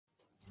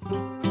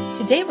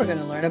Today we're going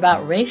to learn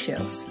about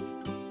ratios.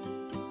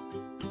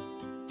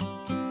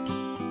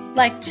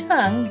 Like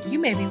Chung, you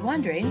may be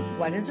wondering,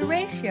 what is a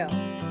ratio?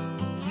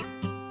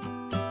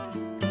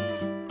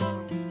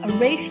 A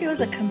ratio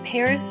is a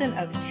comparison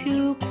of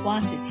two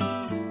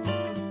quantities.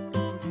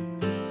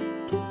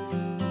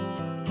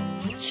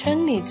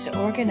 Chung needs to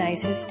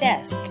organize his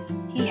desk.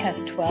 He has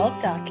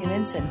 12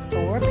 documents and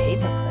 4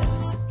 paper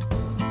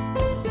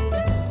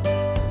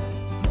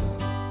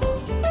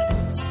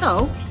clips.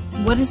 So,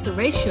 what is the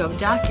ratio of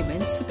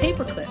documents to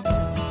paper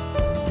clips?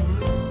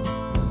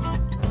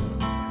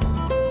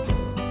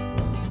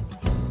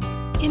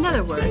 In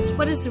other words,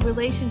 what is the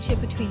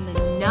relationship between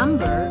the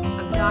number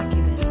of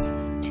documents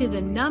to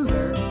the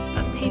number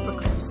of paper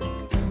clips?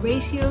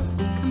 Ratios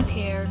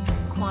compare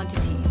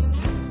quantities.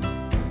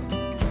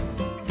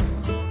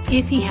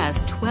 If he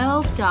has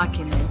 12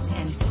 documents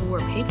and 4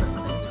 paper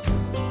clips,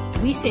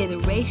 we say the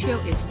ratio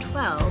is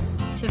 12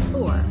 to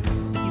 4.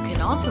 You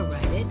can also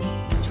write it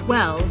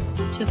 12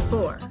 to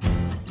 4.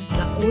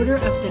 The order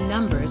of the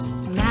numbers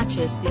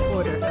matches the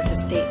order of the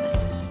statement.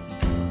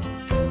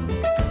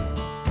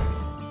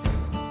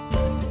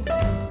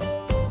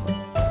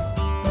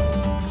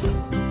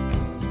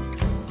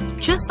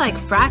 Just like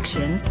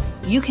fractions,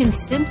 you can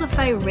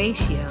simplify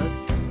ratios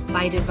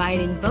by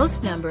dividing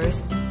both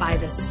numbers by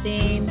the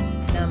same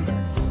number.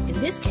 In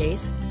this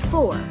case,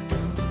 4.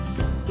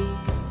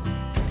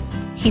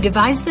 He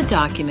divides the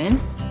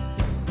documents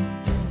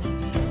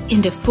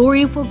into 4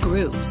 equal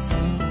groups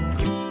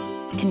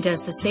and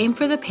does the same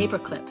for the paper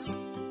clips.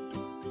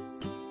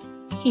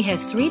 He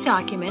has 3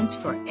 documents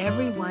for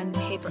every 1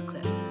 paper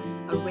clip,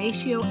 a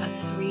ratio of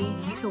 3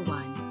 to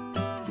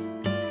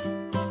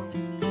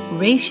 1.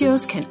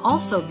 Ratios can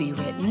also be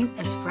written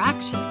as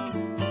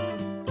fractions.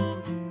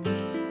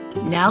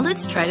 Now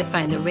let's try to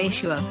find the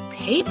ratio of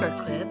paper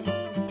clips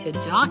to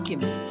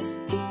documents.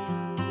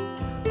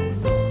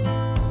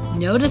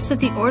 Notice that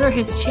the order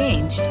has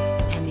changed,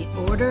 and the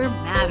order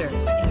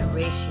matters in a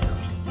ratio.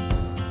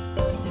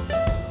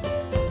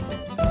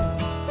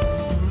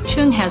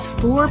 Chung has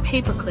 4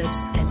 paper clips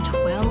and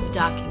 12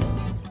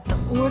 documents. The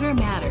order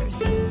matters,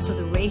 so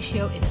the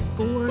ratio is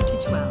 4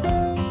 to 12.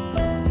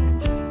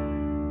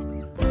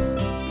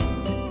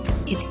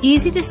 It's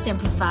easy to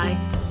simplify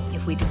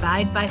if we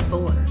divide by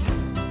 4.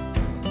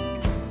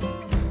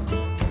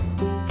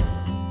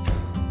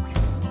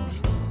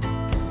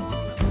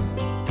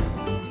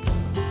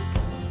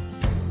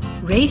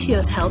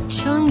 Ratios help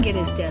Chung get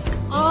his desk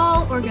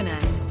all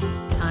organized.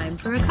 Time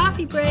for a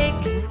coffee break.